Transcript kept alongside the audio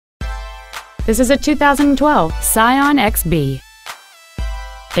This is a 2012 Scion XB.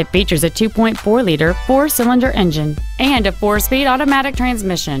 It features a 2.4-liter four-cylinder engine and a 4-speed automatic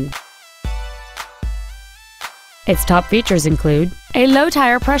transmission. Its top features include a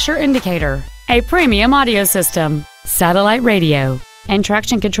low-tire pressure indicator, a premium audio system, satellite radio, and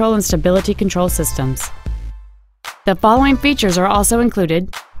traction control and stability control systems. The following features are also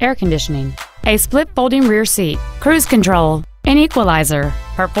included: air conditioning, a split folding rear seat, cruise control, an equalizer,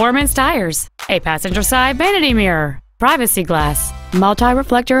 performance tires, a passenger side vanity mirror, privacy glass,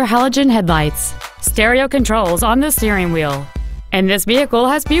 multi-reflector halogen headlights, stereo controls on the steering wheel, and this vehicle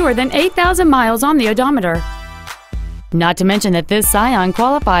has fewer than 8,000 miles on the odometer. Not to mention that this Scion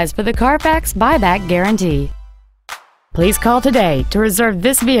qualifies for the Carfax buyback guarantee. Please call today to reserve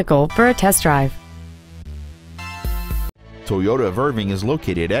this vehicle for a test drive. Toyota of Irving is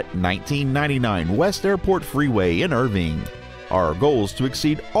located at 1999 West Airport Freeway in Irving. Our goal is to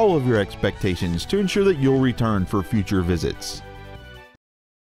exceed all of your expectations to ensure that you'll return for future visits.